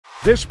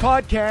This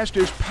podcast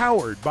is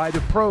powered by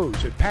the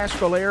pros at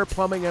Paschal Air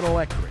Plumbing and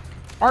Electric.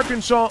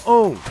 Arkansas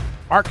owned,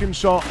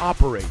 Arkansas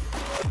operated.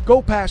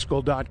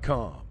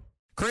 GoPaschal.com.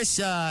 Chris,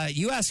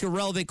 you asked a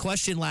relevant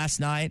question last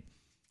night.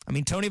 I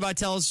mean, Tony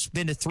Vitello's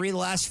been to 3 of the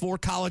last 4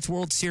 College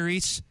World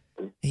Series.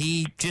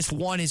 He just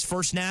won his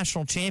first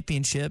national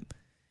championship.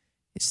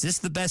 Is this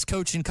the best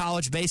coach in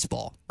college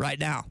baseball right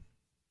now?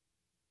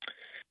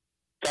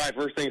 Ty,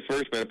 first things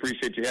first, man, I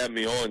appreciate you having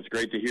me on. It's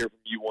great to hear from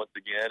you once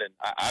again. And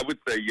I would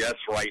say yes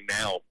right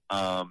now.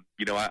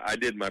 I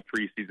did my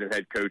preseason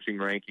head coaching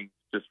rankings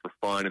just for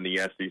fun in the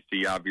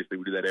SEC. Obviously,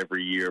 we do that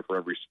every year for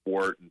every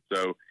sport. And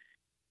so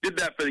did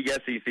that for the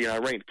SEC, and I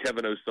ranked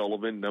Kevin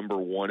O'Sullivan number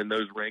 1 in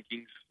those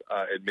rankings,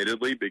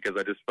 admittedly, because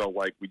I just felt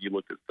like when you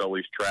looked at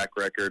Sully's track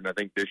record, and I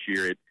think this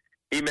year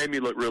he made me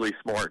look really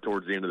smart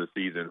towards the end of the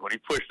season when he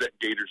pushed that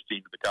Gators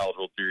team to the College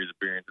World Series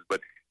appearances. But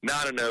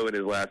 9-0 in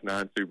his last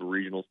 9 Super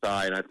Regionals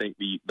tie, and I think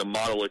the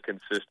model of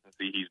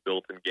consistency he's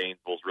built in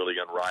Gainesville is really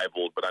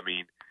unrivaled. But, I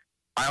mean,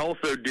 I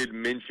also did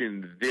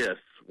mention this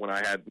when I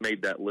had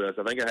made that list.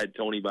 I think I had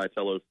Tony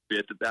Vitello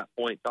 5th at that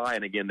point, Ty,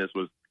 and again, this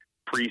was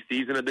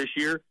preseason of this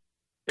year.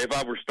 If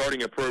I were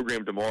starting a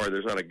program tomorrow,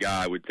 there's not a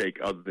guy I would take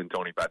other than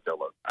Tony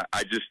Vitello.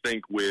 I just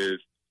think with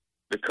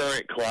the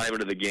current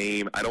climate of the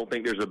game, I don't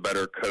think there's a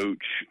better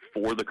coach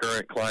for the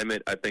current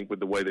climate. I think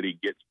with the way that he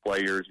gets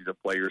players, he's a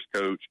player's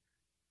coach.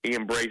 He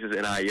embraces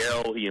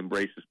NIL. He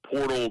embraces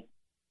portal.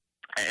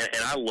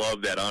 And I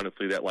love that,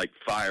 honestly, that, like,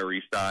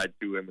 fiery side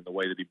to him and the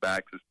way that he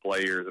backs his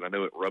players. And I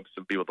know it rubs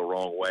some people the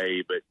wrong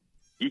way, but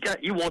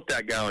you want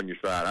that guy on your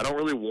side. I don't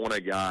really want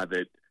a guy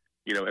that,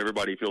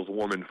 everybody feels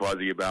warm and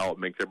fuzzy about,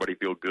 makes everybody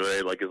feel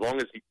good. Like, as long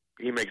as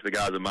he makes the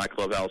guys in my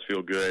clubhouse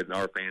feel good and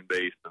our fan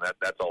base, and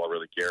that's all I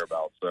really care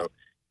about. So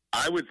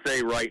I would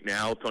say right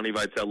now Tony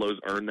Vitello's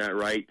earned that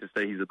right to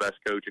say he's the best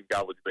coach in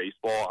college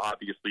baseball.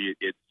 Obviously,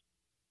 it's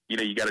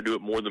you got to do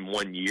it more than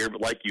 1 year.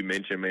 But like you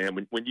mentioned, man,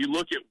 when you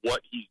look at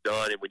what he's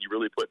done and when you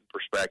really put in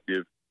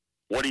perspective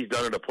what he's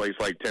done at a place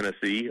like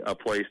Tennessee, a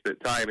place that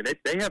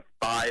they have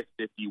 5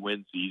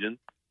 50-win seasons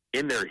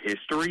in their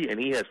history, and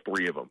he has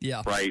 3 of them.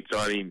 Yeah. Right? So,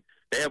 I mean,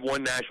 they have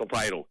 1 national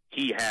title.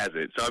 He has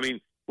it. So, I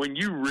mean, when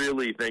you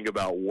really think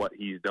about what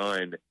he's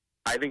done,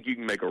 I think you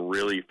can make a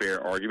really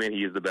fair argument.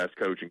 He is the best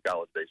coach in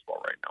college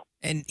baseball right now.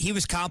 And he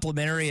was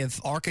complimentary of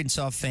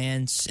Arkansas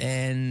fans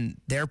and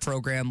their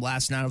program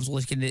last night. I was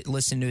listening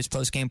to his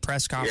post-game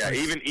press conference.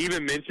 Yeah,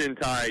 even mentioned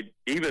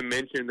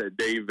that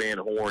Dave Van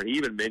Horn. He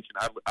even mentioned,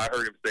 I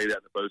heard him say that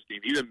in the post-game.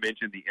 He even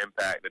mentioned the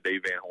impact that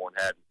Dave Van Horn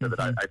had. So that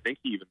I think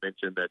he even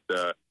mentioned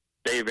that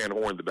Dave Van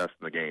Horn the best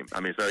in the game. I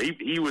mean, so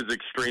he was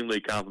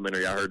extremely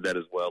complimentary. I heard that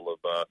as well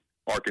of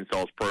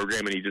Arkansas's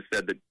program, and he just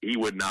said that he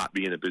would not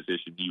be in the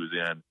position he was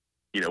in,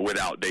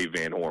 without Dave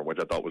Van Horn, which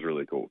I thought was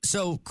really cool.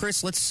 So,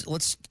 Chris,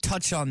 let's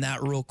touch on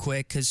that real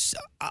quick, because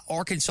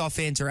Arkansas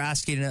fans are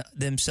asking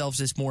themselves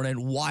this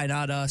morning, why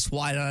not us?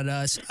 Why not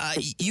us?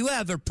 You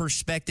have a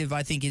perspective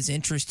I think is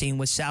interesting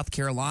with South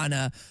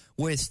Carolina,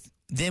 with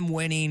them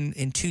winning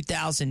in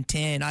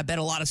 2010. I bet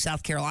a lot of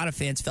South Carolina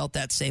fans felt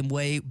that same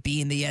way,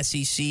 being the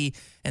SEC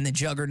and the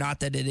juggernaut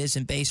that it is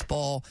in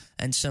baseball,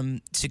 and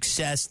some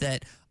success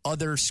that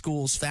other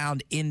schools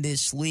found in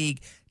this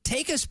league.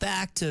 Take us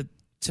back to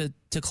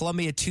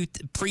Columbia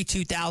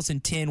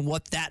pre-2010,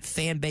 what that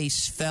fan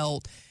base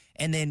felt,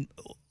 and then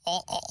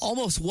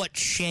almost what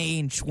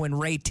changed when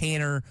Ray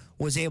Tanner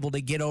was able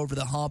to get over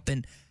the hump,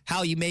 and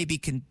how you maybe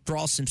can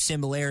draw some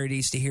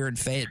similarities to here in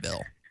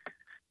Fayetteville.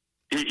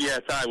 Yeah,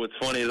 Ty, what's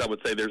funny is I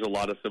would say there's a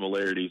lot of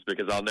similarities,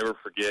 because I'll never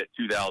forget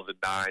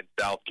 2009,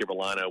 South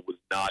Carolina was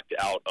knocked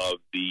out of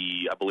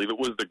I believe it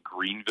was the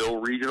Greenville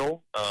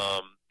Regional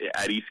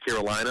at East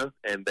Carolina,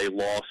 and they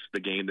lost the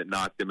game that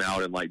knocked them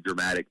out in, like,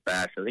 dramatic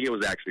fashion. I think it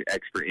was actually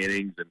extra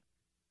innings, and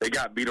they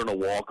got beat on a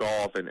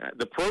walk-off. And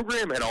the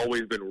program had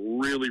always been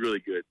really, really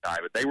good, Ty,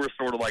 but they were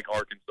sort of like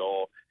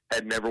Arkansas,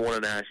 had never won a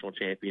national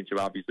championship,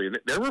 obviously. And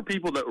there were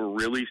people that were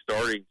really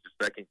starting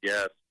to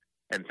second-guess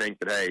and think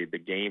that, hey, the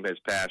game has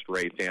passed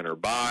Ray Tanner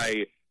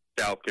by.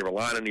 South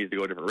Carolina needs to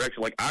go a different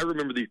direction. Like, I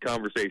remember these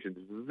conversations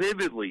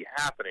vividly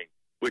happening,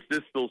 which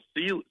this feels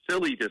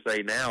silly to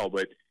say now,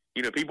 but,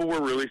 people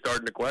were really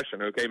starting to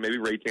question, okay, maybe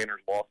Ray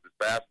Tanner's lost his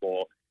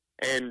fastball.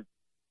 And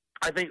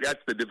I think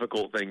that's the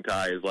difficult thing,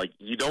 Ty, is, like,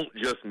 you don't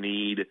just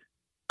need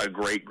a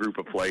great group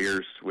of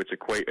players, which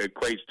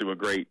equates to a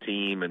great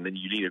team, and then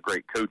you need a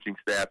great coaching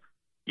staff.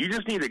 You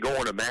just need to go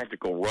on a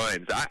magical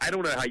run. So I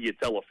don't know how you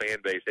tell a fan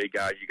base, hey,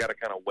 guys, you got to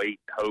kind of wait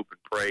and hope and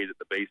pray that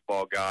the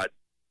baseball gods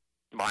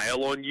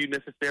smile on you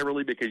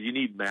necessarily, because you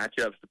need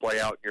matchups to play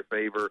out in your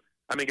favor.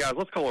 I mean, guys,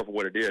 let's call it for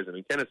what it is. I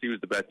mean, Tennessee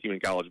was the best team in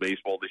college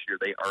baseball this year.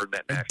 They earned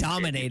that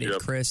national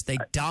championship. Chris. They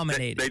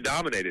dominated. They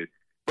dominated.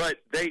 But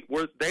they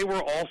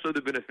were also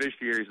the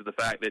beneficiaries of the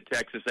fact that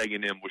Texas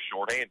A&M was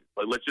shorthanded.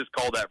 But let's just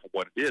call that for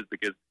what it is,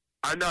 because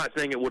I'm not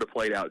saying it would have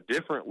played out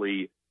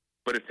differently,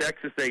 but if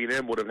Texas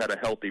A&M would have had a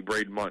healthy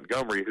Braden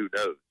Montgomery, who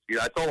knows?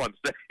 That's all I'm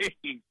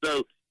saying.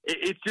 So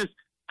it's just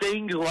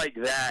things like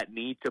that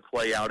need to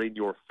play out in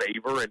your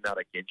favor and not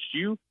against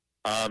you.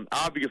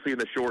 Obviously, in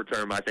the short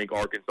term, I think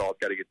Arkansas has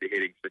got to get the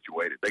hitting situation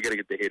They got to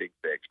get the hitting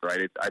fixed,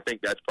 right? I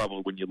think that's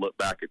probably when you look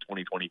back at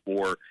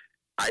 2024.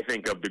 I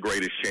think of the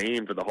greatest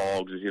shame for the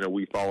Hogs is,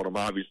 we followed them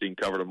obviously and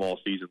covered them all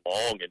season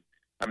long. And,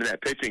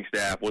 that pitching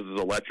staff was as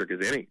electric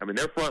as any.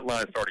 Their front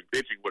line starting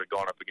pitching would have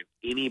gone up against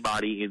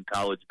anybody in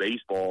college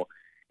baseball.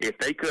 If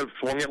they could have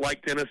swung it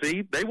like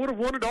Tennessee, they would have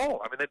won it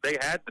all. They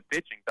had the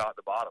pitching top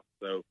to bottom.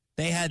 So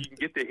they had, you can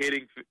get the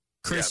hitting.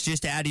 Chris,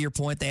 just to add to your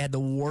point, they had the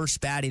worst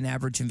batting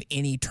average of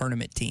any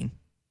tournament team.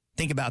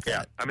 Think about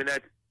that.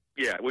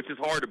 Which is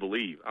hard to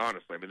believe,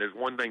 honestly. There's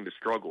one thing to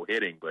struggle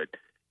hitting, but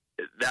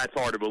that's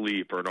hard to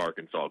believe for an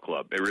Arkansas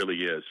club. It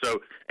really is.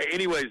 So,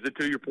 anyways,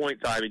 to your point,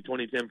 Ty,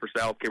 2010 for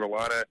South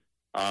Carolina,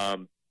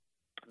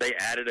 they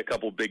added a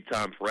couple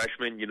big-time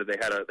freshmen. They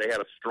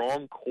had a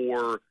strong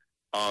core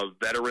of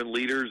veteran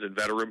leaders and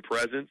veteran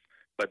presence,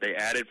 but they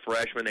added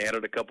freshmen. They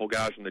added a couple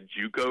guys from the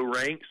JUCO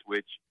ranks,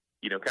 which,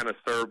 kind of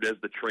served as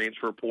the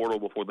transfer portal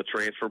before the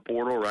transfer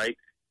portal, right?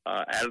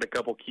 Added a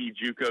couple key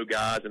JUCO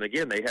guys, and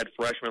again, they had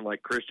freshmen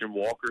like Christian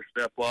Walker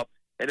step up.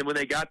 And then when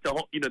they got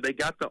to, they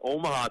got to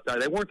Omaha,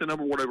 they weren't the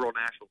number one overall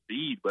national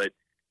seed, but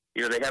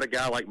they had a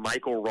guy like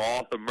Michael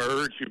Roth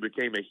emerge who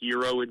became a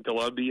hero in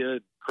Columbia.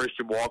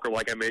 Christian Walker,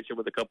 like I mentioned,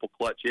 with a couple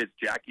clutch hits.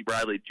 Jackie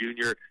Bradley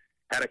Jr.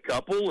 had a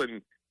couple,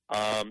 and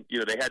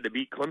they had to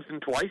beat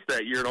Clemson twice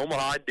that year, and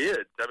Omaha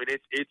did.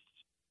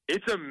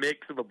 It's a mix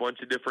of a bunch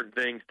of different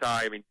things,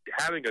 Ty.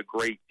 Having a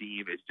great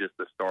team is just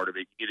the start of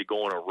it. You need to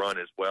go on a run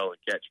as well and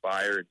catch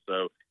fire. And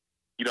so,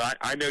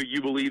 I know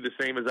you believe the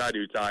same as I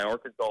do, Ty.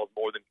 Arkansas is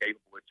more than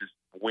capable of just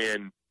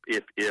win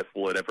if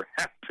will it ever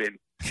happen.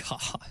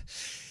 God.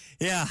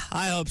 Yeah,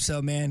 I hope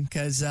so, man,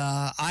 because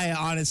I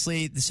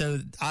honestly,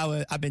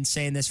 I've been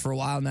saying this for a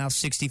while now,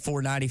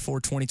 64, 94,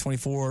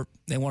 2024.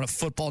 They won a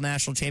football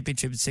national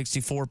championship in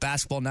 64,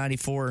 basketball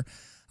 94.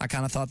 I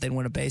kind of thought they'd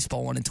win a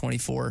baseball one in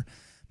 24.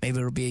 Maybe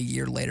it'll be a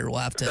year later. We'll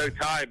have to. So,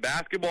 Ty,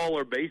 basketball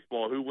or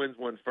baseball, who wins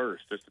one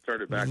first? Just to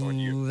turn it back on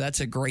you. That's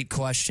a great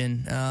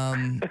question.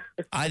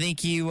 I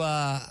think you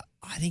might.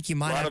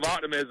 A lot of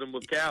optimism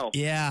with Cal.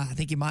 Yeah, I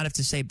think you might have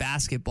to say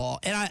basketball.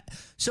 And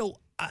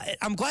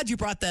I'm glad you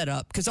brought that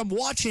up because I'm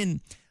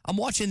watching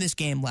this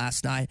game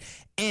last night,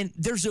 and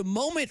there's a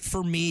moment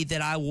for me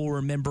that I will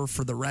remember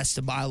for the rest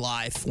of my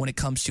life when it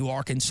comes to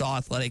Arkansas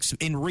athletics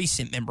in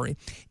recent memory.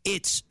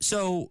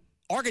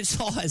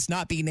 Arkansas has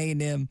not beaten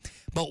A&M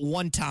but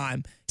one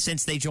time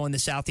since they joined the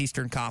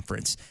Southeastern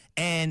Conference.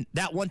 And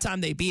that one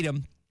time they beat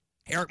them,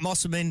 Eric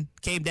Musselman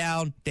came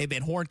down, Dave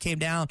Van Horn came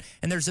down,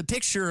 and there's a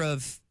picture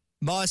of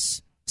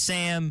Muss,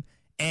 Sam,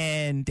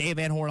 and Dave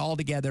Van Horn all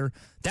together.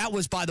 That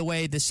was, by the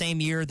way, the same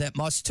year that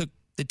Muss took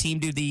the team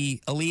to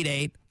the Elite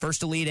Eight,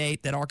 first Elite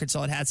Eight that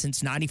Arkansas had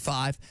since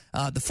 95.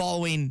 The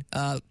following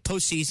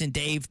postseason,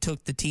 Dave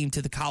took the team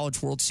to the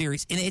College World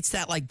Series. And it's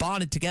that,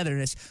 bonded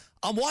togetherness.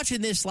 I'm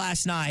watching this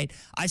last night.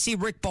 I see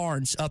Rick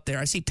Barnes up there.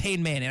 I see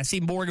Payne Manning. I see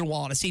Morgan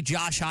Wallen. I see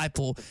Josh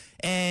Heupel.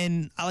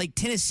 And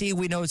Tennessee,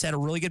 we know, has had a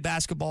really good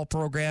basketball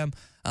program.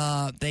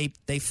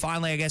 They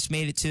finally, I guess,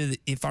 made it to,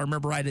 if I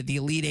remember right, at the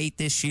Elite Eight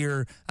this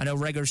year. I know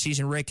regular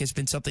season Rick has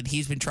been something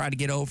he's been trying to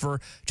get over.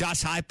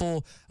 Josh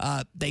Heupel,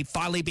 they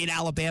finally beat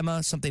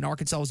Alabama, something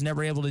Arkansas was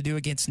never able to do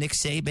against Nick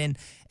Saban.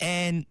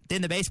 And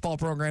then the baseball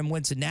program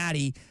wins a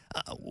natty.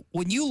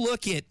 When you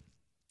look at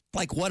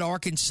what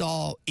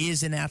Arkansas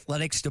is in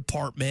athletics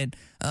department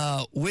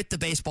with the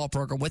baseball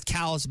program, with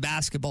Cal's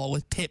basketball,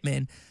 with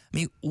Pittman,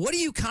 what do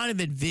you kind of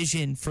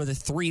envision for the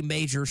three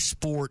major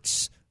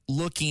sports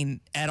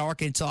looking at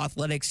Arkansas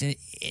athletics? And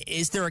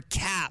is there a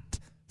cap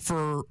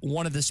for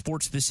one of the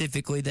sports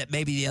specifically that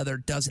maybe the other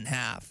doesn't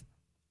have?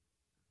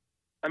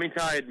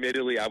 Ty,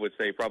 admittedly, I would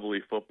say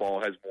probably football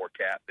has more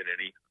cap than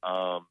any.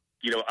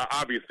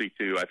 Obviously,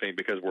 too, I think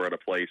because we're at a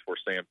place where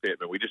Sam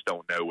Pittman, we just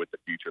don't know what the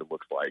future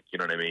looks like. You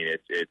know what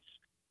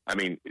I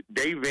mean?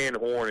 Dave Van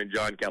Horn and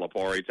John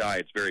Calipari, Ty,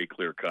 it's very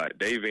clear cut.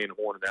 Dave Van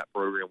Horn in that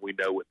program, we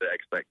know what the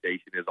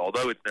expectation is.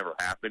 Although it's never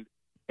happened,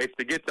 it's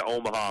to get to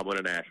Omaha and win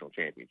a national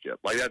championship.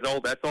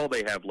 That's all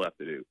they have left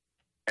to do.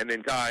 And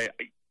then, Ty,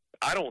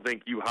 I don't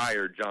think you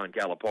hired John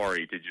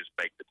Calipari to just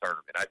make the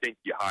tournament. I think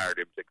you hired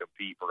him to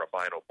compete for a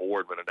Final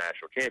Four and win a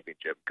national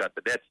championship, cut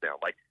the debts down.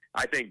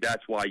 I think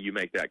that's why you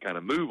make that kind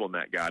of move on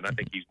that guy, and I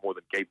think he's more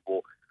than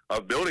capable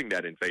of building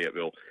that in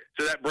Fayetteville.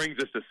 So that brings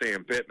us to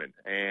Sam Pittman.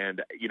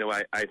 And,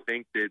 I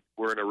think that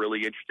we're in a really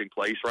interesting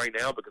place right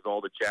now because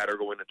all the chatter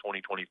going into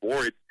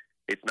 2024,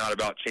 it's not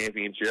about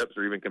championships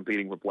or even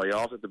competing for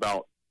playoffs. It's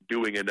about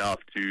doing enough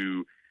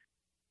to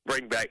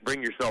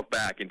bring yourself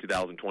back in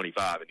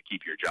 2025 and to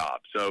keep your job.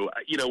 So,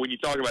 when you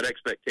talk about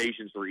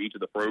expectations for each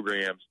of the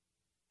programs,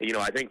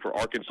 I think for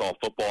Arkansas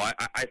football,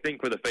 I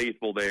think for the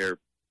faithful there,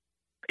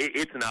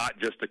 it's not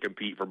just to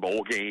compete for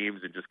bowl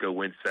games and just go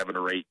win 7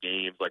 or 8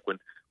 games.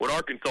 When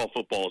Arkansas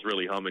football is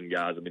really humming,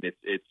 guys,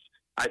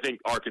 I think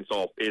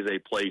Arkansas is a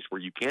place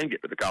where you can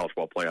get to the college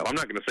ball playoff. I'm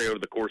not going to say over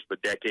the course of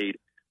a decade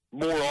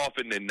more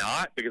often than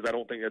not because I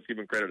don't think that's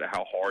giving credit to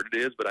how hard it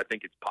is, but I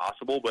think it's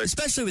possible. But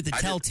especially with the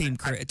 12-team,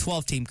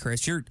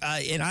 Chris.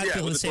 And I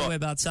feel the same way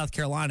about South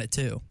Carolina,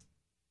 too.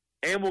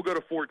 And we'll go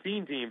to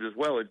 14 teams as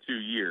well in 2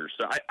 years.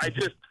 So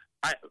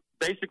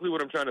basically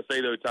what I'm trying to say,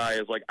 though, Ty,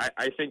 is like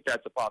I think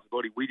that's a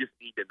possibility. We just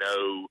need to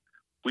know.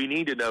 We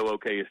need to know,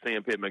 okay, is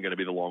Sam Pittman going to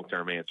be the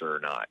long-term answer or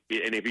not?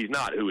 And if he's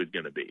not, who is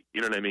going to be?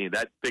 You know what I mean?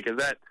 Because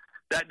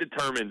that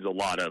determines a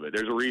lot of it.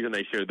 There's a reason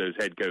they showed those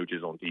head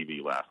coaches on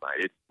TV last night.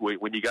 It's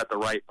when you got the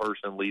right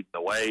person leading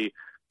the way,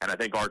 and I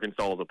think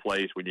Arkansas is a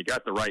place when you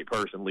got the right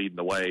person leading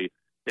the way,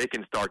 it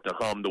can start to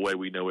hum the way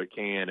we know it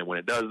can. And when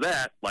it does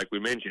that, like we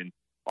mentioned,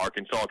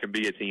 Arkansas can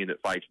be a team that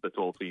fights the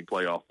 12-team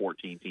playoff,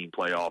 14-team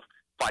playoff,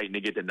 fighting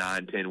to get to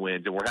 9-10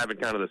 wins. And we're having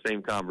kind of the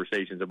same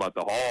conversations about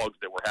the Hogs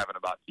that we're having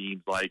about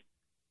teams like,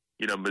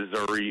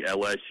 Missouri,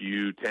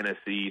 LSU,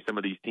 Tennessee, some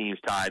of these teams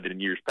tied that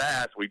in years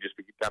past we just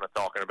be kind of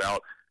talking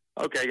about,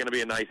 okay, going to be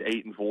a nice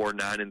 8-4,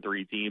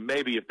 9-3 team.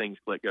 Maybe if things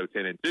click, go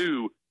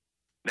 10-2.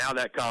 Now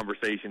that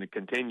conversation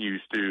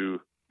continues to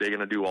they're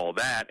going to do all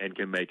that and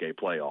can make a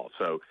playoff.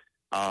 So,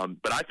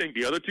 but I think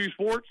the other two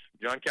sports,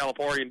 John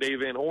Calipari and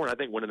Dave Van Horn, I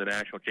think winning the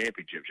national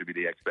championship should be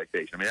the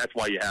expectation. I mean, that's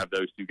why you have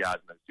those two guys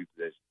in those two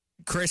positions.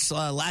 Chris,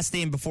 last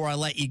thing before I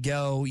let you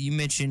go, you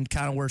mentioned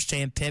kind of where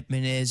Sam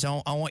Pittman is.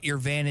 I want your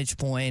vantage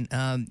point.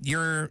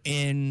 You're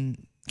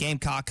in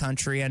Gamecock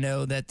country. I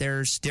know that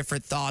there's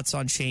different thoughts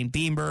on Shane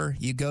Beamer.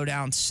 You go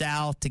down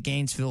south to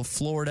Gainesville,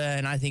 Florida,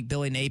 and I think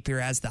Billy Napier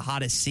has the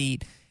hottest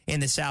seat in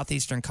the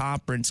Southeastern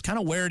Conference. Kind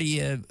of where do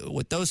you,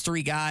 with those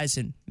three guys,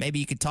 and maybe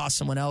you could toss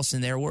someone else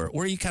in there, where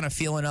are you kind of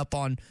feeling up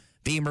on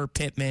Beamer,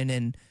 Pittman,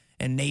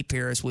 and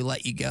Napier as we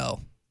let you go?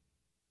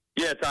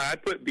 Yeah, Ty,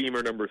 I'd put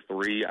Beamer number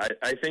 3.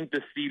 I think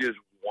the seat is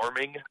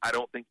warming. I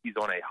don't think he's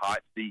on a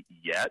hot seat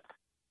yet.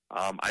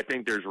 I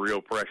think there's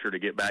real pressure to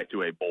get back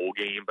to a bowl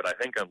game, but I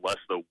think unless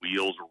the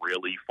wheels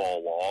really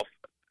fall off,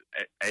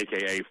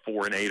 a.k.a.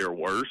 4-8 or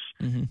worse,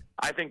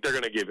 I think they're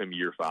going to give him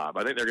year 5.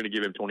 I think they're going to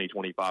give him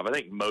 2025. I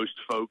think most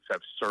folks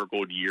have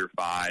circled year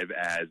 5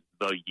 as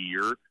the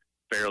year,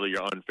 fairly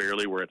or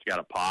unfairly, where it's got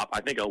to pop. I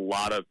think a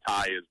lot of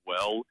Ty as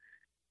well.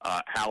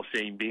 How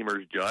Shane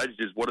Beamer's judged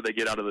is what do they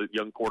get out of the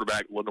young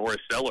quarterback Lenoris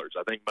Sellers.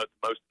 I think most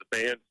of the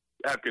fans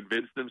have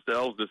convinced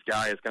themselves this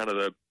guy is kind of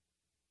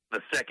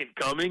the second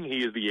coming.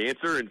 He is the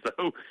answer. And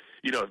so,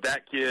 if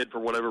that kid, for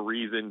whatever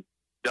reason,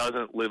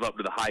 doesn't live up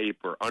to the hype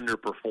or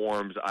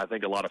underperforms, I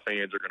think a lot of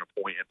fans are going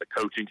to point at the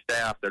coaching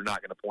staff. They're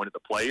not going to point at the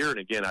player. And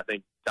again, I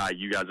think, Ty,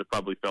 you guys have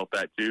probably felt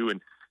that too.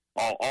 And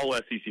all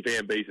SEC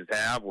fan bases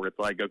have, where it's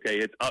like, okay,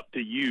 it's up to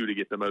you to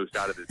get the most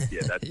out of this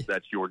kid.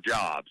 That's your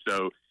job.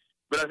 So,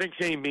 but I think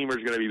Shane Beamer's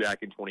going to be back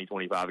in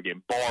 2025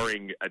 again,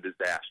 barring a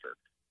disaster.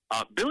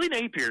 Billy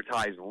Napier,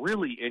 Ty, is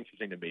really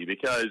interesting to me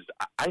because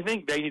I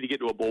think they need to get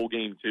to a bowl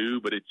game too,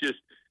 but it's just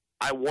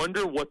I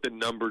wonder what the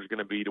number's going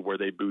to be to where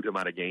they boot him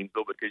out of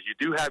Gainesville, because you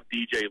do have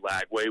DJ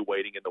Lagway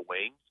waiting in the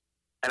wings,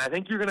 and I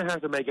think you're going to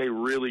have to make a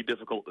really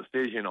difficult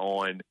decision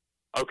on,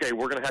 okay,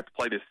 we're going to have to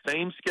play the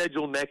same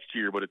schedule next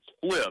year, but it's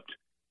flipped.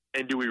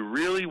 And do we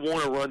really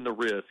want to run the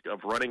risk of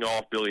running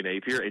off Billy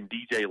Napier and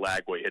DJ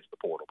Lagway hits the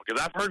portal?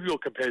 Because I've heard people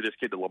compare this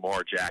kid to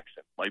Lamar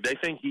Jackson. Like, they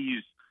think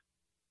he's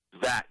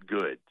that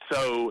good.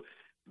 So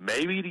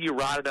maybe do you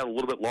ride it out a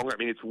little bit longer? I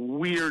mean, it's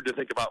weird to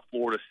think about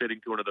Florida sitting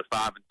to another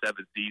 5-7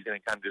 season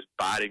and kind of just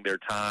biding their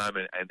time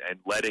and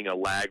letting a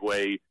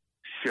Lagway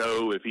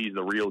show if he's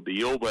the real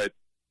deal. But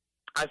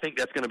I think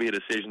that's going to be a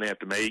decision they have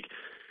to make.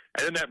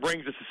 And then that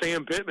brings us to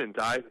Sam Pittman,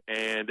 Ty.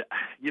 And,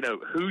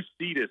 whose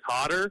seat is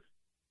hotter?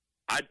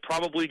 I'd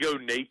probably go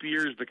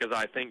Napier's because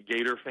I think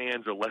Gator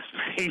fans are less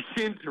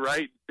patient,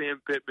 right?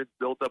 Sam Pittman's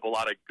built up a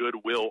lot of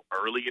goodwill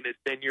early in his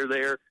tenure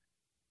there.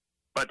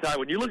 But, Ty,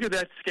 when you look at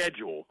that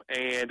schedule,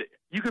 and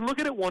you can look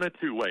at it one of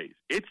two ways.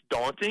 It's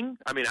daunting.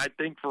 I mean, I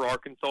think for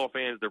Arkansas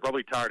fans, they're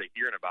probably tired of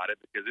hearing about it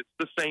because it's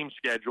the same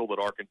schedule that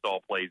Arkansas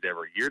plays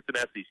every year. It's an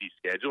SEC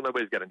schedule.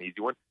 Nobody's got an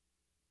easy one.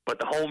 But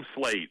the home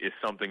slate is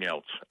something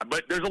else.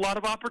 But there's a lot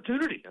of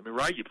opportunity. I mean,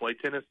 right, you play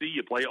Tennessee,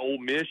 you play Ole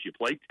Miss, you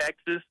play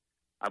Texas.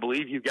 I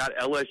believe you've got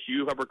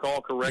LSU, if I recall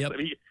correctly. Yep. I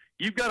mean,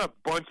 you've got a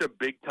bunch of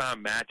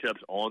big-time matchups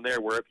on there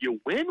where if you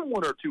win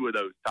one or two of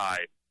those, Ty,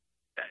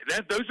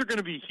 those are going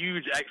to be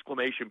huge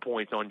exclamation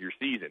points on your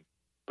season.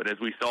 But as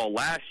we saw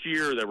last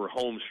year, there were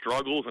home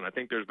struggles, and I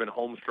think there's been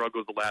home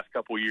struggles the last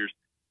couple of years.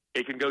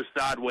 It can go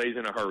sideways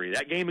in a hurry.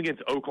 That game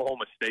against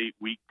Oklahoma State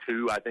week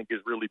 2, I think, is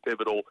really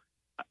pivotal.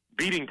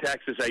 Beating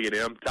Texas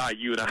A&M, Ty,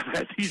 you and I have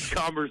had these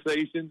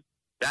conversations.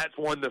 That's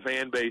one the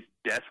fan base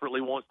desperately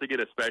wants to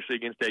get, especially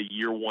against a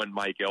year-one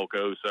Mike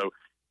Elko. So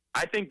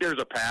I think there's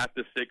a path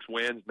to 6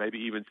 wins, maybe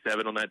even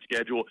 7 on that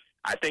schedule.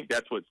 I think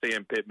that's what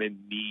Sam Pittman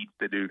needs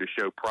to do to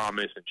show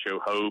promise and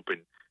show hope. And,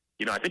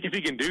 I think if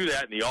he can do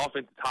that and the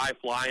offense is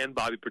high-flying,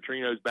 Bobby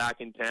Petrino's back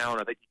in town,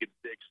 I think he can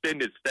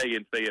extend his stay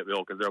in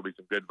Fayetteville because there will be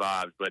some good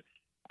vibes. But,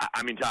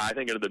 I mean, Ty, I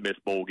think it'll be the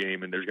missed bowl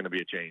game, and there's going to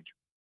be a change.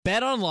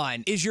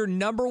 BetOnline is your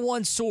number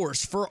one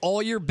source for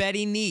all your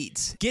betting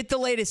needs. Get the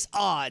latest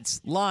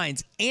odds,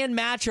 lines, and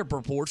matchup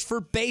reports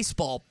for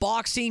baseball,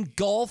 boxing,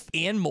 golf,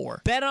 and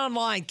more.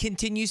 BetOnline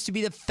continues to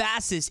be the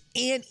fastest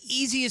and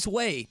easiest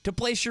way to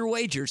place your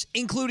wagers,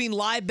 including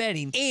live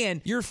betting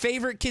and your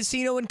favorite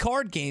casino and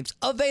card games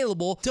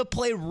available to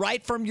play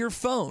right from your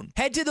phone.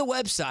 Head to the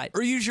website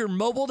or use your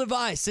mobile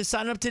device to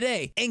sign up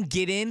today and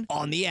get in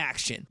on the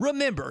action.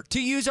 Remember to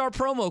use our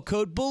promo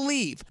code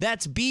BELIEVE,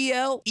 that's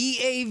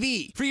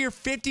BLEAV, for your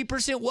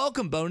 50%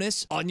 welcome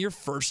bonus on your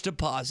first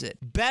deposit.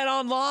 Bet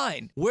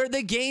online, where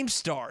the game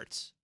starts.